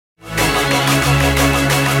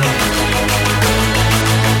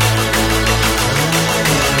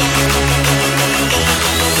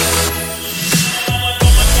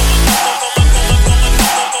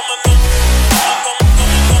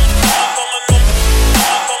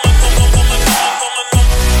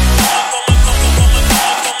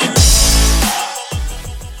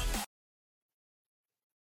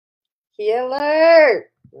Healer.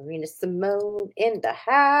 Marina Simone in the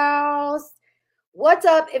house. What's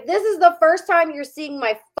up? If this is the first time you're seeing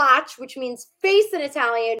my faccia, which means face in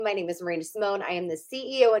Italian, my name is Marina Simone. I am the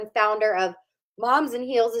CEO and founder of Moms and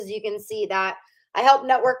Heels. As you can see that I help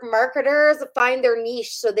network marketers find their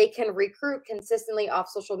niche so they can recruit consistently off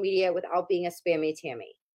social media without being a spammy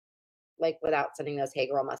Tammy. Like without sending those hey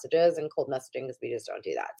girl messages and cold messaging, because we just don't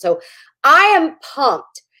do that. So I am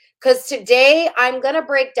pumped because today I'm going to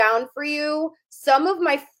break down for you some of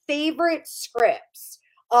my favorite scripts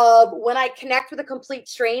of when I connect with a complete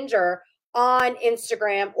stranger on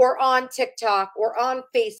Instagram or on TikTok or on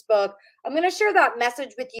Facebook. I'm going to share that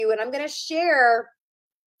message with you, and I'm going to share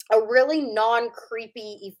a really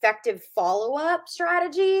non-creepy, effective follow-up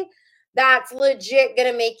strategy that's legit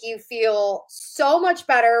going to make you feel so much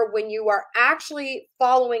better when you are actually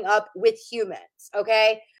following up with humans,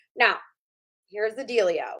 okay? Now, here's the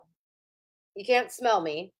dealio. You can't smell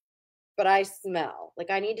me, but I smell.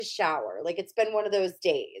 Like I need to shower. Like it's been one of those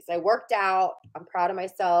days. I worked out. I'm proud of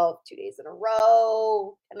myself 2 days in a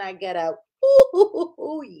row. And I get a,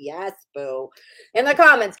 ooh, yes, boo. In the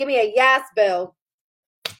comments, give me a yes, boo.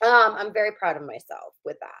 I'm very proud of myself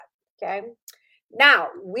with that. Okay. Now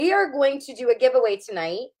we are going to do a giveaway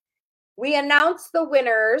tonight. We announced the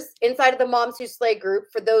winners inside of the Moms Who Slay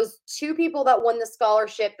group for those 2 people that won the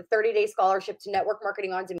scholarship, the 30-day scholarship to Network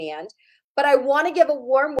Marketing on Demand. But I want to give a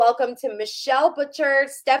warm welcome to Michelle Butcher,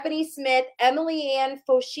 Stephanie Smith, Emily Ann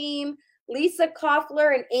Foshim, Lisa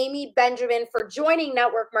Koffler, and Amy Benjamin for joining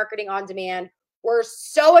Network Marketing on Demand. We're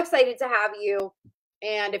so excited to have you.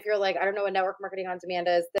 And if you're like, I don't know what Network Marketing on Demand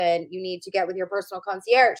is, then you need to get with your personal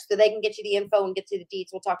concierge so they can get you the info and get you the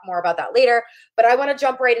deets. We'll talk more about that later. But I want to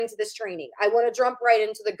jump right into this training. I want to jump right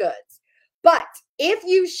into the goods. But if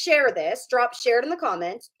you share this, share it in the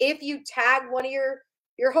comments. If you tag one of your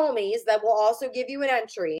homies, that will also give you an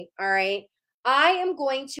entry. All right. I am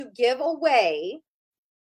going to give away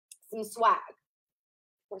some swag. Of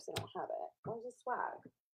course, I don't have it. Where's the swag?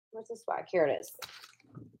 Where's the swag? Here it is.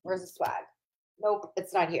 Where's the swag? Nope,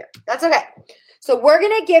 it's not here. That's okay. So we're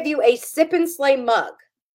going to give you a Sip and Slay mug.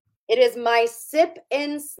 It is my Sip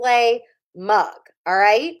and Slay mug. All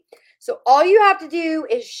right. So all you have to do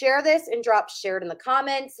is share this and share it in the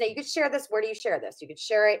comments. Now you could share this. Where do you share this? You could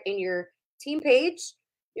share it in your team page.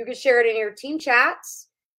 You can share it in your team chats.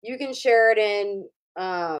 You can share it in,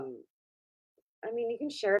 you can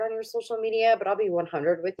share it on your social media, but I'll be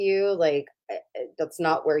 100 with you. Like, that's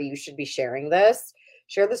not where you should be sharing this.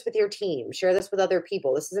 Share this with your team. Share this with other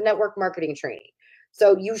people. This is a network marketing training.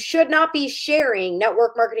 So you should not be sharing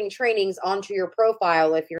network marketing trainings onto your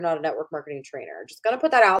profile if you're not a network marketing trainer. Just going to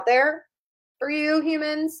put that out there for you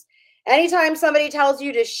humans. Anytime somebody tells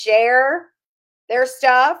you to share their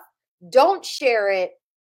stuff, don't share it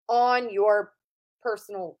on your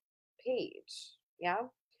personal page. Yeah.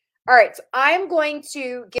 All right. So I'm going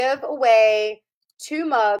to give away 2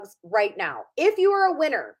 mugs right now. If you are a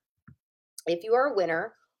winner,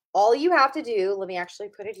 all you have to do, let me actually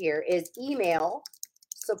put it here, is email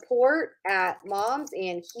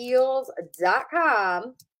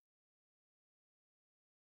support@momsandheels.com.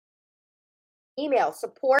 Email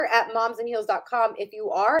support@momsandheels.com if you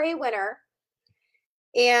are a winner,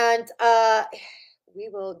 and we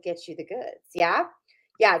will get you the goods. Yeah.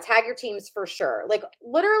 Tag your teams for sure. Like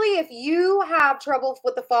literally, if you have trouble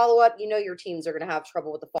with the follow-up, your teams are going to have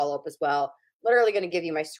trouble with the follow-up as well. Literally going to give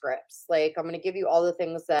you my scripts. Like I'm going to give you all the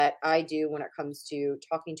things that I do when it comes to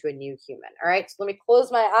talking to a new human. All right. So let me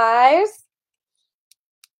close my eyes.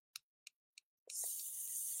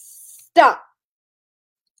 Stop.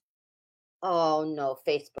 Oh no,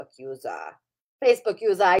 Facebook user.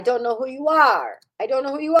 I don't know who you are.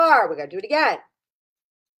 We got to do it again.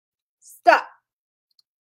 Stop.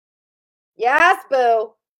 Yes,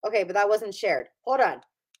 boo. Okay, but that wasn't shared. Hold on.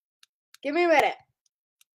 Give me a minute.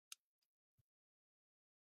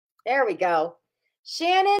 There we go.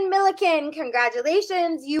 Shannon Milliken,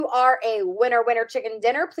 congratulations. You are a winner, chicken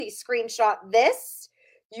dinner. Please screenshot this.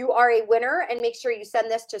 You are a winner, and make sure you send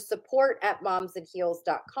this to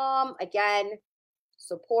support@momsandheels.com. Again,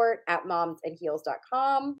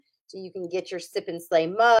 support@momsandheels.com. So you can get your Sip and Slay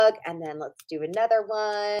mug. And then let's do another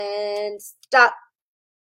one. Stop.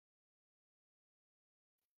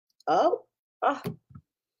 Oh.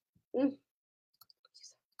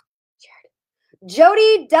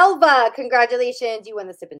 Jody Delva, congratulations. You won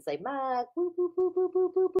the Sip and Slay mug. Boop, boop, boop, boop,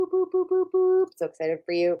 boop, boop, boop, boop, boop, boop, boop. So excited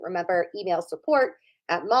for you. Remember, email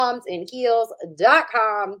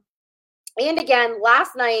support@momsandheels.com. And again,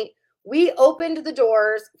 last night, we opened the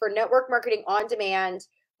doors for Network Marketing on Demand.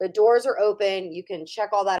 The doors are open. You can check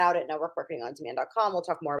all that out at networkmarketingondemand.com. We'll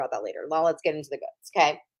talk more about that later. Now let's get into the goods,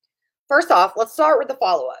 okay? First off, let's start with the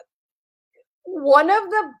follow-up. One of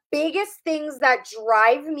the biggest things that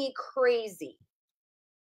drive me crazy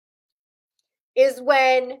is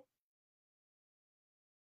when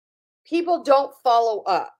people don't follow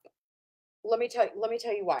up. Let me tell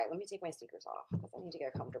you why. Let me take my sneakers off because I need to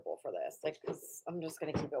get comfortable for this. Like, because I'm just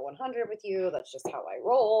gonna keep it 100 with you. That's just how I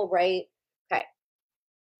roll, right? Okay.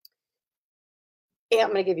 And I'm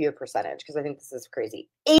gonna give you a percentage because I think this is crazy.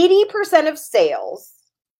 80% of sales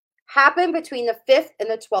happen between the 5th and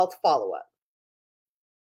the 12th follow-up.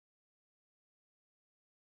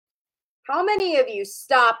 How many of you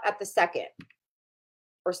stop at the 2nd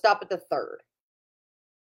or stop at the 3rd?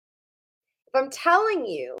 If I'm telling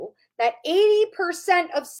you that 80%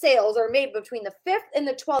 of sales are made between the 5th and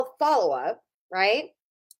the 12th follow-up, right?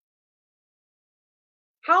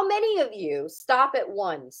 How many of you stop at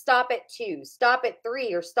 1, stop at 2, stop at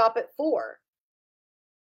 3, or stop at 4?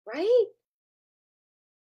 Right?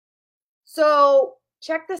 So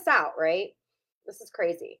check this out, right? This is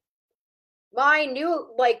crazy. My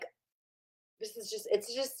new,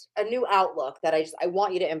 it's just a new outlook that I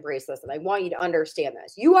want you to embrace this and I want you to understand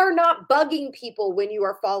this. You are not bugging people when you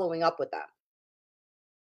are following up with them.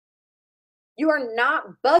 You are not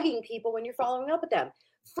bugging people when you're following up with them.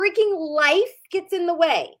 Freaking life gets in the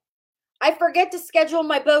way. I forget to schedule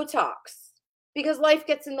my Botox because life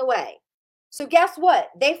gets in the way. So guess what?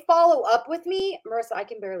 They follow up with me. Marissa, I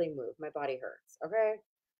can barely move. My body hurts. Okay.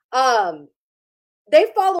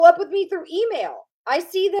 They follow up with me through email. I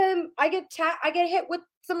see them, I get hit with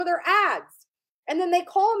some of their ads and then they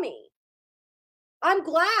call me. I'm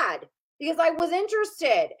glad because I was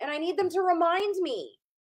interested and I need them to remind me.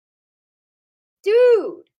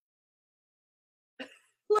 Dude,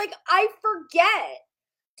 like I forget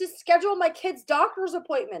to schedule my kids' doctor's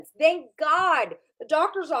appointments. Thank God the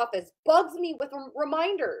doctor's office bugs me with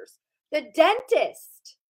reminders. The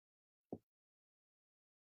dentist,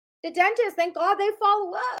 thank God they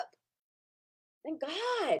follow up. Thank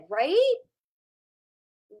God, right?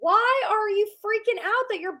 Why are you freaking out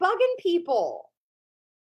that you're bugging people?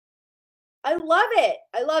 I love it.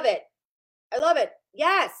 I love it. I love it.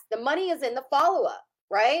 Yes, the money is in the follow-up,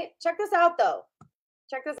 right? Check this out though.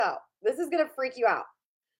 Check this out. This is going to freak you out.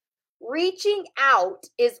 Reaching out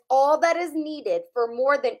is all that is needed for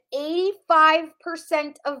more than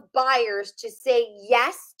 85% of buyers to say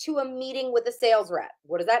yes to a meeting with a sales rep.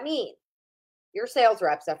 What does that mean? Your sales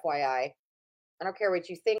reps, FYI. I don't care what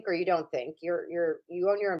you think or you don't think. You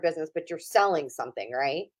own your own business, but you're selling something,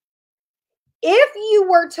 right? If you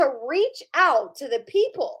were to reach out to the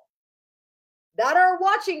people that are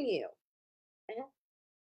watching you,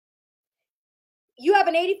 you have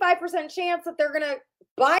an 85% chance that they're going to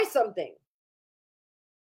buy something.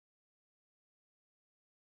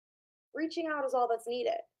 Reaching out is all that's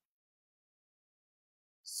needed.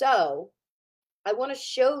 So I want to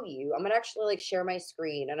show you, I'm going to actually share my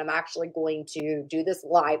screen and I'm actually going to do this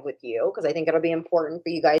live with you because I think it'll be important for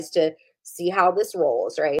you guys to see how this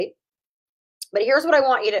rolls, right? But here's what I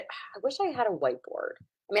want you to, I wish I had a whiteboard.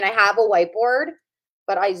 I mean, I have a whiteboard,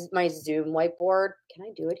 but my Zoom whiteboard, can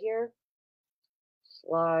I do it here?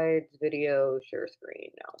 Slides, video, share screen.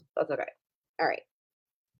 No, that's okay. All right.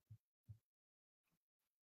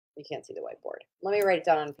 You can't see the whiteboard. Let me write it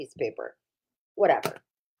down on a piece of paper. Whatever.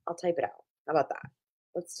 I'll type it out. How about that?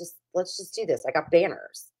 Let's just do this. I got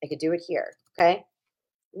banners. I could do it here. Okay.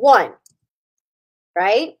 1,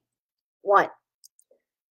 right? 1.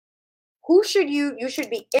 Who should you should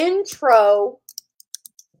be introducing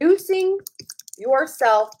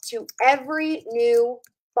yourself to every new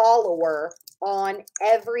follower on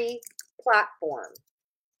every platform.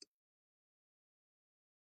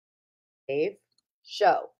 Dave,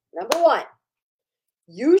 show. Number 1,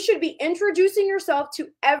 you should be introducing yourself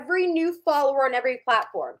to every new follower on every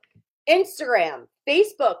platform. Instagram,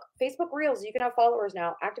 Facebook Reels. You can have followers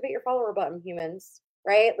now. Activate your follower button, humans,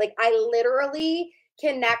 right? Like I literally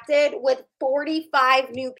connected with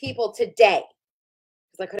 45 new people today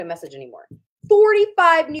because I couldn't message anymore.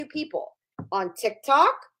 45 new people on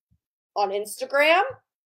TikTok, on Instagram,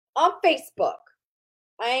 on Facebook.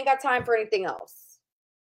 I ain't got time for anything else.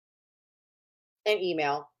 And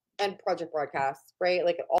email and project broadcasts, right?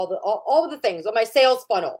 Like all of the things on my sales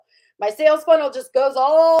funnel. My sales funnel just goes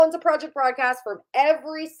all into project broadcast from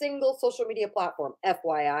every single social media platform.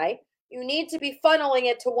 FYI, you need to be funneling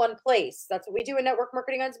it to one place. That's what we do in Network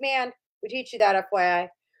Marketing on Demand. We teach you that, FYI.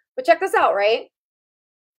 But check this out, right?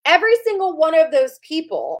 Every single one of those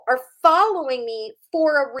people are following me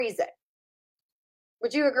for a reason.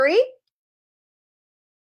 Would you agree?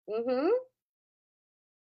 Mm-hmm.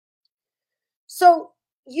 So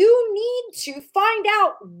you need to find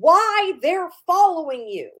out why they're following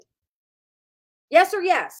you. Yes or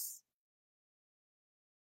yes?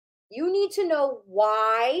 You need to know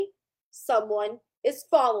why someone is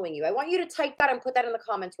following you. I want you to type that and put that in the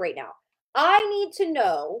comments right now. I need to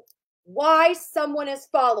know why someone is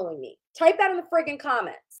following me. Type that in the friggin'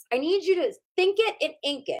 comments. I need you to think it and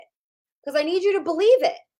ink it because I need you to believe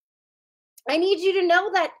it. I need you to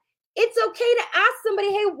know that it's okay to ask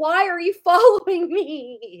somebody, hey, why are you following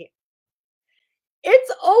me?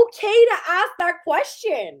 It's okay to ask that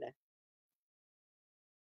question.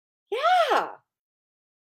 Yeah,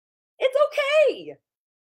 it's okay.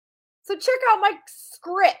 So check out my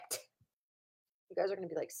script. You guys are going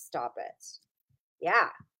to be like, stop it. Yeah,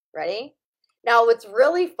 ready? Now, what's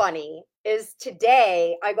really funny is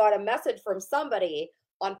today I got a message from somebody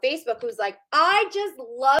on Facebook who's like, I just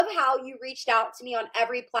love how you reached out to me on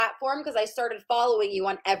every platform because I started following you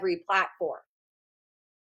on every platform.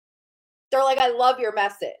 They're like, I love your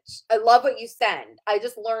message. I love what you send. I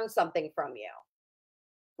just learned something from you.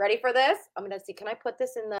 Ready for this? I'm going to see. Can I put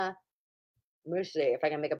this in the, let me see if I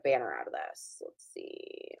can make a banner out of this. Let's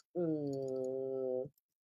see. Will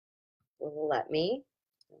it let me?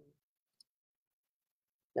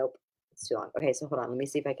 Nope. It's too long. Okay, so hold on. Let me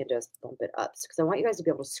see if I can just bump it up because I want you guys to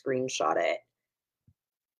be able to screenshot it.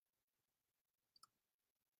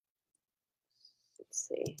 Let's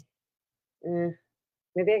see.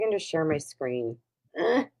 Maybe I can just share my screen.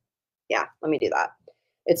 Yeah, let me do that.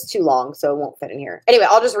 It's too long, so it won't fit in here. Anyway,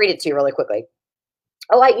 I'll just read it to you really quickly.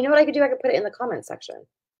 Oh, you know what I could do? I could put it in the comment section.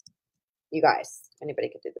 You guys, anybody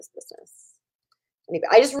could do this business.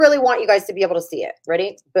 Anybody, I just really want you guys to be able to see it.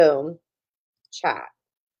 Ready? Boom. Chat.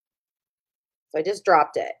 So I just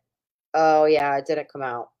dropped it. Oh, yeah, it didn't come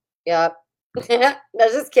out. Yep. No,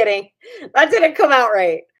 just kidding. That didn't come out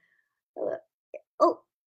right. Oh,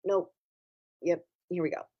 no. Yep. Here we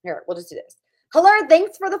go. Here, we'll just do this. Hello,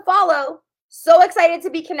 thanks for the follow. So excited to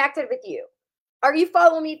be connected with you. Are you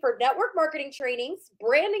following me for network marketing trainings,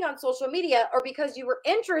 branding on social media, or because you were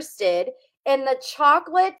interested in the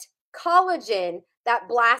chocolate collagen that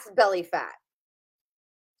blasts belly fat?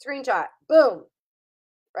 Screenshot. Boom.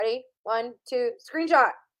 Ready? 1, 2, screenshot.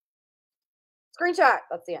 Screenshot.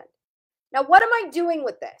 That's the end. Now, what am I doing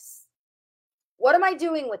with this? What am I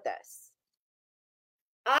doing with this?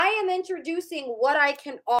 I am introducing what I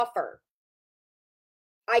can offer.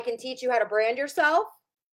 I can teach you how to brand yourself.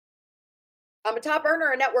 I'm a top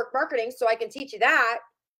earner in network marketing, so I can teach you that.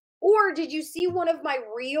 Or did you see one of my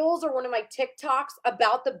reels or one of my TikToks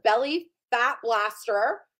about the belly fat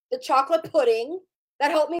blaster, the chocolate pudding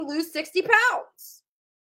that helped me lose 60 pounds?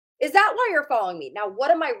 Is that why you're following me? Now,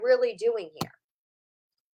 what am I really doing here?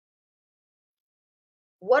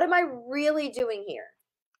 What am I really doing here?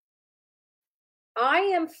 I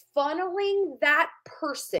am funneling that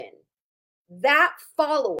person, that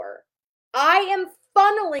follower. I am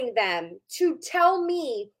funneling them to tell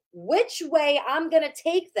me which way I'm going to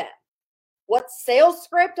take them, what sales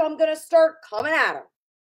script I'm going to start coming at them.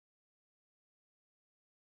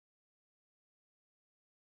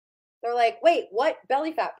 They're like, wait, what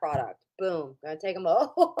belly fat product? Boom, gonna take them.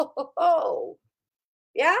 Oh,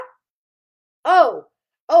 yeah. Oh,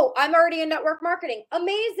 I'm already in network marketing.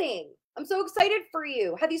 Amazing. I'm so excited for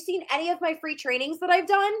you. Have you seen any of my free trainings that I've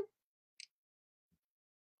done?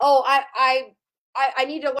 Oh, I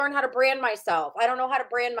need to learn how to brand myself. I don't know how to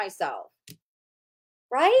brand myself.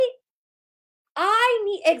 Right? I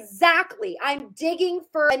need exactly. I'm digging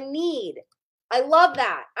for a need. I love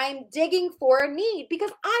that. I'm digging for a need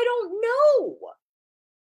because I don't know.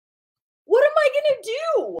 What am I going to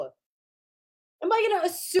do? Am I going to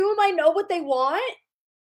assume I know what they want?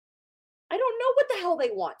 I don't know what the hell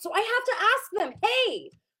they want. So I have to ask them,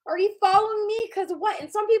 hey, are you following me? Because of what? And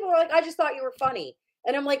some people are like, I just thought you were funny.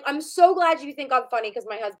 And I'm like, I'm so glad you think I'm funny because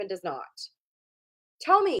my husband does not.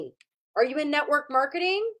 Tell me, are you in network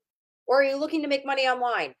marketing or are you looking to make money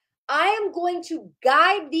online? I am going to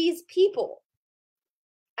guide these people.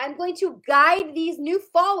 I'm going to guide these new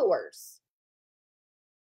followers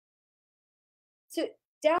to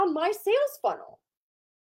down my sales funnel.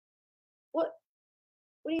 What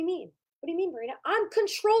do you mean? What do you mean, Marina? I'm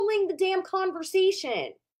controlling the damn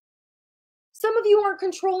conversation. Some of you aren't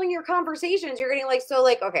controlling your conversations. You're getting like, so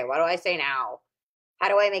like, okay, what do I say now? How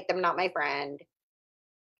do I make them not my friend?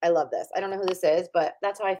 I love this. I don't know who this is, but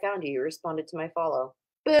that's how I found you. You responded to my follow.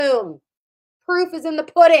 Boom. Proof is in the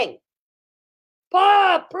pudding.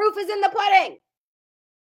 Proof is in the pudding.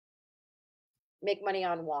 Make money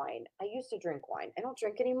on wine. I used to drink wine. I don't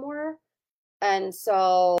drink anymore. And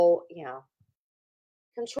so,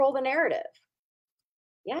 control the narrative.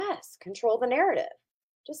 Yes, control the narrative.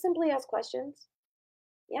 Just simply ask questions.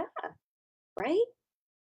 Yeah, right?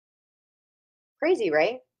 Crazy,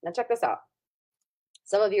 right? Now check this out.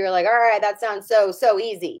 Some of you are like, all right, that sounds so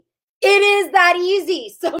easy. It is that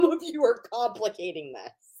easy. Some of you are complicating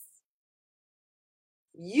this.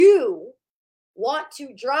 You want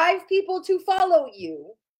to drive people to follow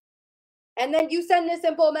you, and then you send a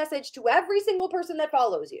simple message to every single person that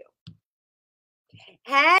follows you.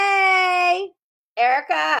 Hey,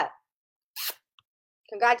 Erica.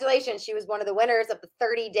 Congratulations. She was one of the winners of the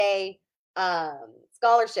 30-day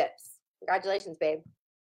scholarships. Congratulations, babe.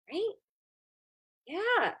 Right?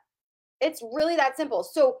 Yeah. It's really that simple.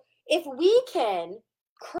 So if we can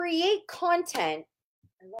create content,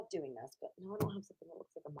 I love doing this, but no, I don't have something that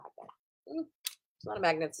looks like a magnet. It's not a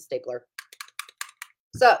magnet, it's a stapler.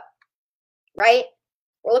 So, right?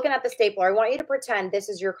 We're looking at the stapler. I want you to pretend this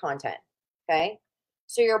is your content, okay?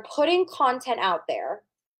 So you're putting content out there,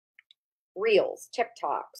 reels,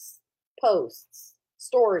 TikToks, posts,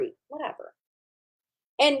 story, whatever.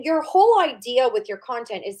 And your whole idea with your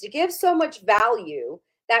content is to give so much value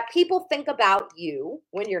that people think about you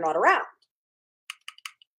when you're not around.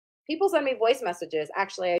 People send me voice messages.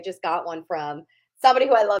 Actually, I just got one from somebody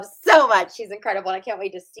who I love so much. She's incredible. And I can't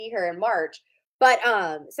wait to see her in March. But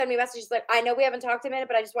send me messages like, I know we haven't talked a minute,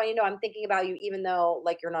 but I just want you to know I'm thinking about you even though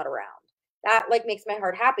like you're not around. That like makes my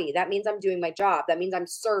heart happy. That means I'm doing my job. That means I'm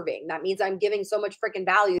serving. That means I'm giving so much freaking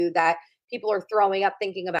value that people are throwing up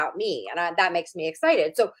thinking about me. And that makes me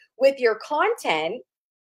excited. So with your content,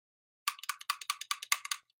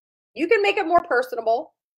 you can make it more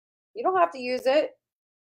personable. You don't have to use it.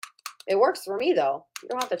 It works for me though. You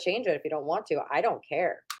don't have to change it if you don't want to. I don't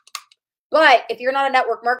care. But if you're not a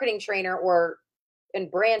network marketing trainer or in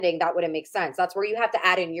branding, that wouldn't make sense. That's where you have to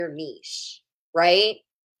add in your niche, right?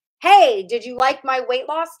 Hey, did you like my weight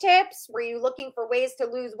loss tips? Were you looking for ways to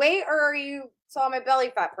lose weight, or are you saw my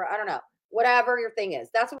belly fat? I don't know. Whatever your thing is.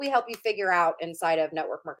 That's what we help you figure out inside of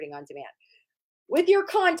Network Marketing on Demand. With your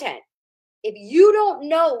content, if you don't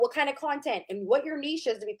know what kind of content and what your niche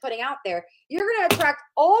is to be putting out there, you're going to attract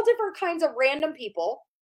all different kinds of random people.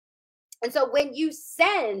 And so when you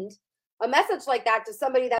send a message like that to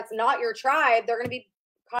somebody that's not your tribe, they're going to be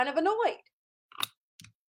kind of annoyed.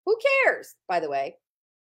 Who cares, by the way?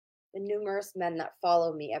 The numerous men that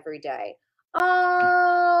follow me every day.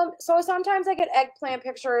 So sometimes I get eggplant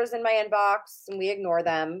pictures in my inbox and we ignore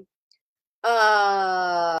them.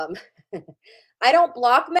 I don't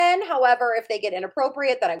block men. However, if they get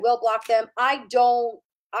inappropriate, then I will block them. I don't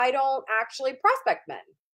actually prospect men.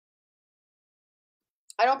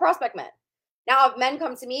 I don't prospect men. Now, if men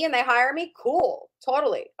come to me and they hire me, cool.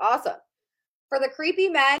 Totally. Awesome. For the creepy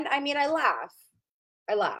men, I mean, I laugh.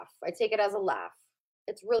 I take it as a laugh.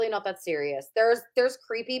 It's really not that serious. There's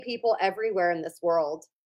creepy people everywhere in this world.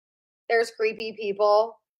 There's creepy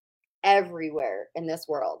people everywhere in this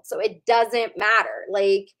world. So it doesn't matter.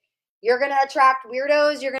 Like, you're going to attract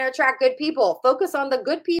weirdos. You're going to attract good people. Focus on the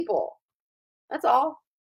good people. That's all.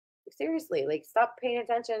 Seriously, like, stop paying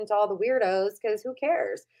attention to all the weirdos because who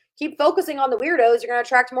cares? Keep focusing on the weirdos. You're going to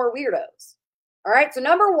attract more weirdos. All right. So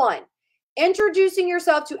number one, introducing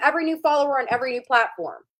yourself to every new follower on every new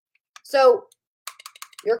platform. So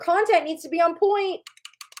your content needs to be on point.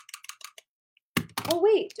 Oh,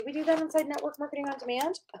 wait, did we do that inside Network Marketing on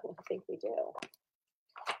Demand? Oh, I think we do.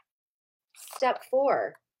 Step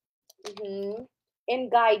 4. In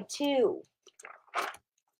guide 2.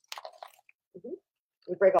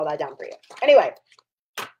 We break all that down for you. Anyway,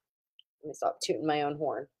 let me stop tooting my own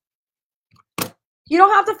horn. You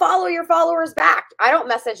don't have to follow your followers back. I don't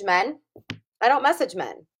message men.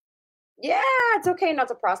 Yeah, it's okay not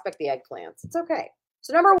to prospect the eggplants. It's okay.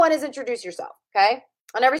 So number 1 is introduce yourself, okay?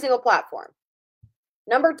 On every single platform.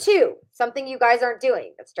 Number 2, something you guys aren't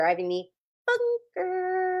doing that's driving me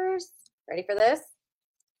bonkers. Ready for this?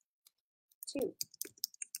 2.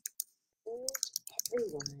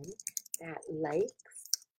 Everyone that likes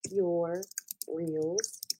your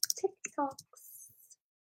Reels TikToks.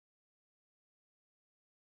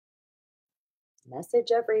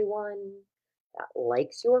 Message everyone that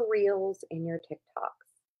likes your Reels and your TikToks.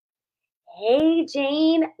 Hey,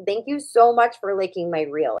 Jane, thank you so much for liking my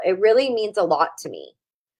Reel. It really means a lot to me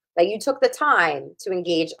that you took the time to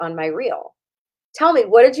engage on my Reel. Tell me,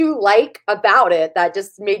 what did you like about it that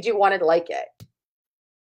just made you want to like it?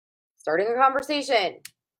 Starting a conversation.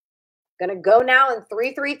 Gonna go now and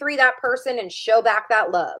 333 that person and show back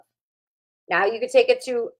that love. Now you could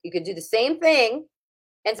you could do the same thing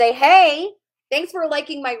and say, hey, thanks for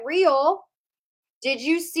liking my Reel. Did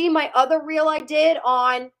you see my other Reel I did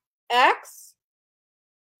on X?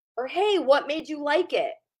 Or hey, what made you like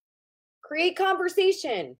it? Create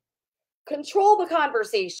conversation. Control the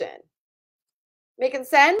conversation. Making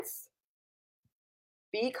sense?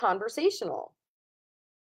 Be conversational.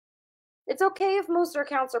 It's okay if most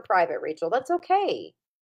accounts are private, Rachel. That's okay.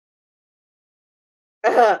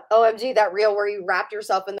 OMG, that reel where you wrapped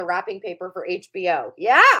yourself in the wrapping paper for HBO.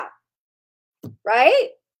 Yeah, right?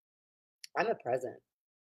 I'm a present.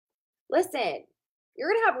 Listen, you're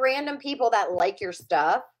going to have random people that like your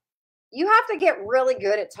stuff. You have to get really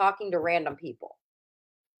good at talking to random people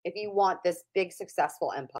if you want this big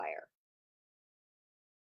successful empire.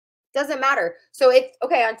 Doesn't matter. So it's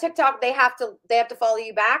okay on TikTok. They have to follow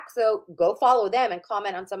you back. So go follow them and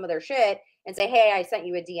comment on some of their shit and say, "Hey, I sent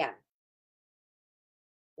you a DM."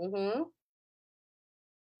 Mm-hmm.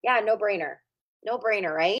 Yeah, no brainer. No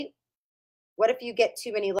brainer, right? What if you get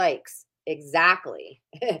too many likes? Exactly.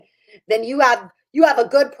 Then you have a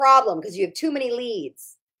good problem because you have too many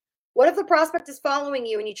leads. What if the prospect is following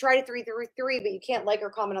you and you try to three, but you can't like or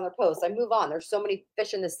comment on their posts? I move on. There's so many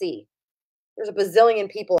fish in the sea. There's a bazillion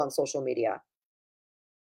people on social media.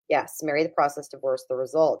 Yes, marry the process, divorce the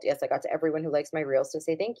result. Yes, I got to everyone who likes my reels to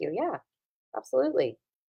say thank you. Yeah, absolutely.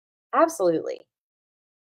 Absolutely.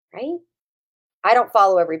 Right? I don't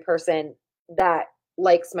follow every person that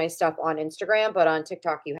likes my stuff on Instagram, but on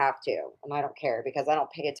TikTok you have to. And I don't care because I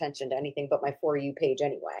don't pay attention to anything but my For You page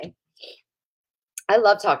anyway. I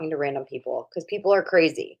love talking to random people because people are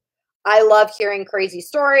crazy. I love hearing crazy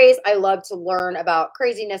stories. I love to learn about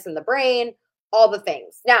craziness in the brain, all the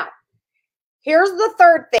things. Now, here's the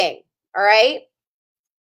third thing. All right.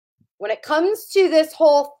 When it comes to this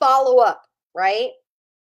whole follow up, right?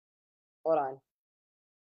 Hold on.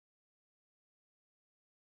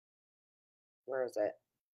 Where is it?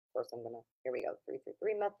 Of course, here we go.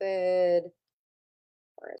 333 method.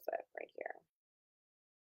 Where is it? Right here.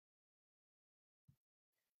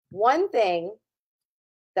 One thing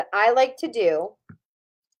that I like to do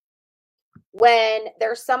when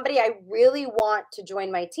there's somebody I really want to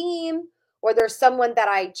join my team, or there's someone that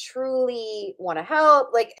I truly want to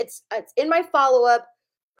help, like it's in my follow-up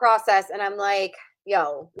process and I'm like,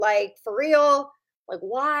 yo, like for real, like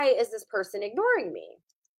why is this person ignoring me?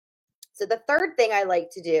 So the third thing I like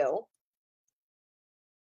to do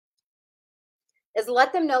is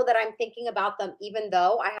let them know that I'm thinking about them even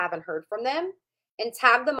though I haven't heard from them, and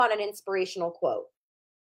tag them on an inspirational quote.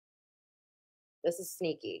 This is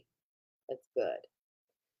sneaky. It's good.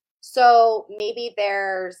 So maybe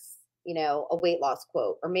there's, a weight loss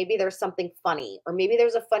quote, or maybe there's something funny, or maybe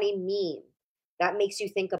there's a funny meme that makes you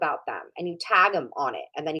think about them and you tag them on it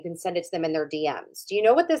and then you can send it to them in their DMs. Do you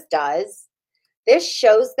know what this does? This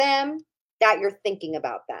shows them that you're thinking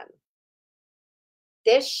about them.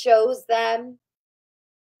 This shows them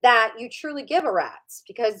that you truly give a rat's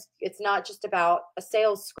because it's not just about a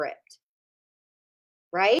sales script,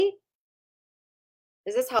 right?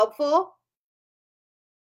 Is this helpful?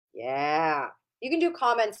 Yeah. You can do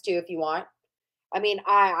comments too if you want. I mean,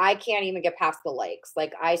 I can't even get past the likes.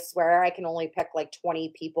 Like I swear I can only pick like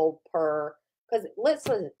 20 people per, because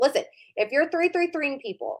listen, if you're 333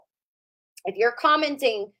 people, if you're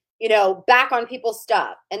commenting, back on people's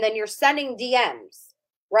stuff and then you're sending DMs,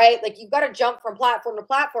 right? Like you've got to jump from platform to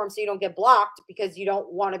platform so you don't get blocked because you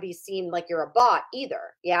don't want to be seen like you're a bot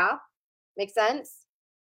either. Yeah? Make sense?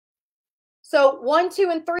 So 1, 2,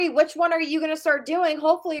 and 3, which one are you going to start doing?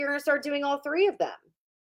 Hopefully you're going to start doing all three of them.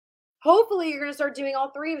 Hopefully you're going to start doing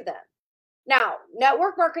all three of them. Now,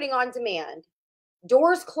 network marketing on demand,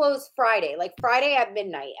 doors close Friday, like Friday at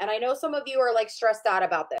midnight. And I know some of you are like stressed out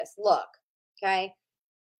about this. Look, okay.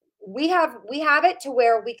 We have it to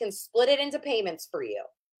where we can split it into payments for you.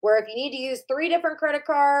 Where if you need to use 3 different credit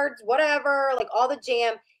cards, whatever, like all the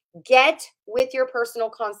jam, get with your personal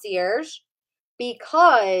concierge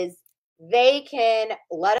because they can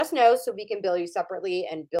let us know so we can bill you separately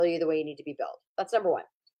and bill you the way you need to be billed. That's number 1.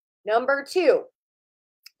 Number 2,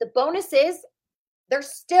 the bonuses, they're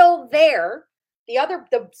still there.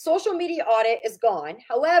 The social media audit is gone.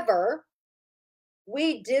 However,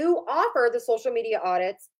 we do offer the social media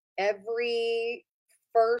audits every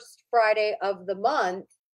first Friday of the month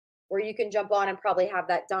where you can jump on and probably have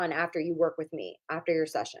that done after you work with me, after your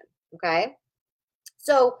session. Okay.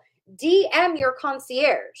 So DM your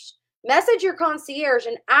concierge, message your concierge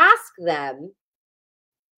and ask them,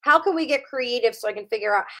 how can we get creative so I can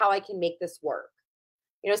figure out how I can make this work?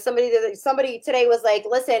 Somebody today was like,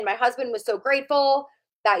 listen, my husband was so grateful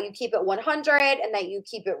that you keep it 100 and that you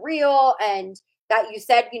keep it real and that you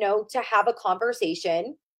said, to have a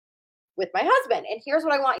conversation with my husband. And here's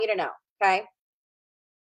what I want you to know. Okay.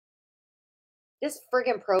 This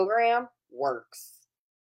friggin' program works.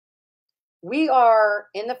 We are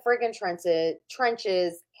in the friggin'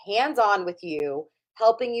 trenches, hands on with you,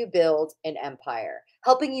 helping you build an empire,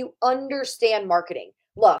 helping you understand marketing.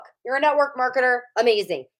 Look, you're a network marketer,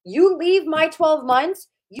 amazing. You leave my 12 months,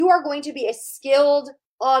 You are going to be a skilled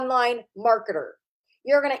online marketer.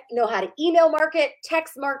 You're going to know how to email market,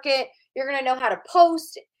 text market. You're going to know how to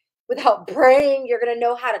post without praying. You're going to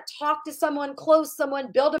know how to talk to someone, close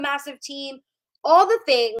someone, build a massive team. All the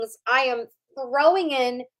things I am throwing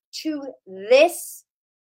in to this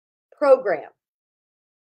program.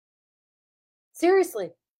 Seriously.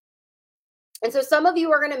 And so some of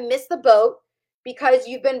you are going to miss the boat because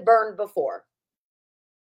you've been burned before.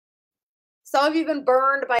 Some of you have been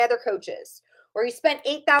burned by other coaches, or you spent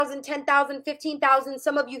 $8,000, $10,000, $15,000,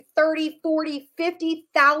 some of you $30,000, $40,000,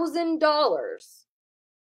 $50,000.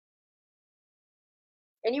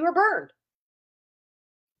 And you were burned.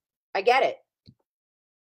 I get it.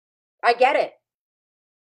 I get it.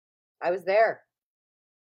 I was there.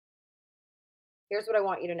 Here's what I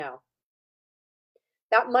want you to know.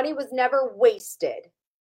 That money was never wasted.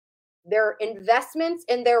 Their investments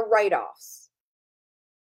and their write-offs.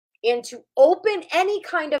 And to open any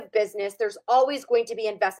kind of business, there's always going to be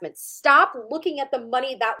investments. Stop looking at the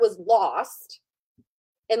money that was lost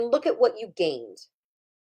and look at what you gained.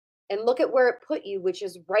 And look at where it put you, which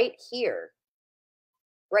is right here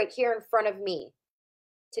in front of me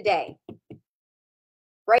today.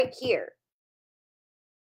 Right here.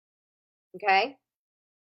 Okay?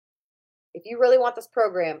 If you really want this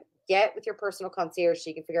program, get with your personal concierge so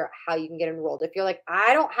you can figure out how you can get enrolled. If you're like,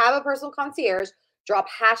 I don't have a personal concierge, drop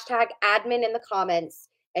 #admin in the comments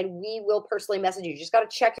and we will personally message you. You just got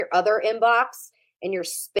to check your other inbox and your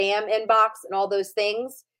spam inbox and all those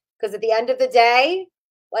things. Because at the end of the day,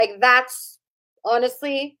 like that's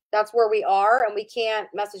honestly, that's where we are. And we can't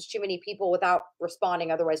message too many people without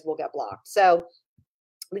responding. Otherwise, we'll get blocked. So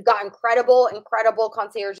we've got incredible, incredible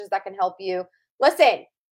concierges that can help you. Listen,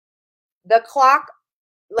 the clock,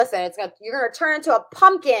 you're going to turn into a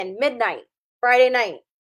pumpkin midnight, Friday night.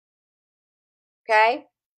 Okay?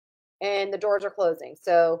 And the doors are closing.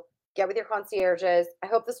 So get with your concierges. I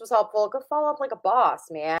hope this was helpful. Go follow up like a boss,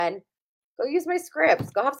 man. Go use my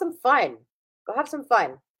scripts. Go have some fun. Go have some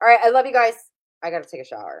fun. All right. I love you guys. I got to take a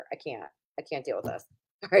shower. I can't deal with this.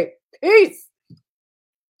 All right. Peace.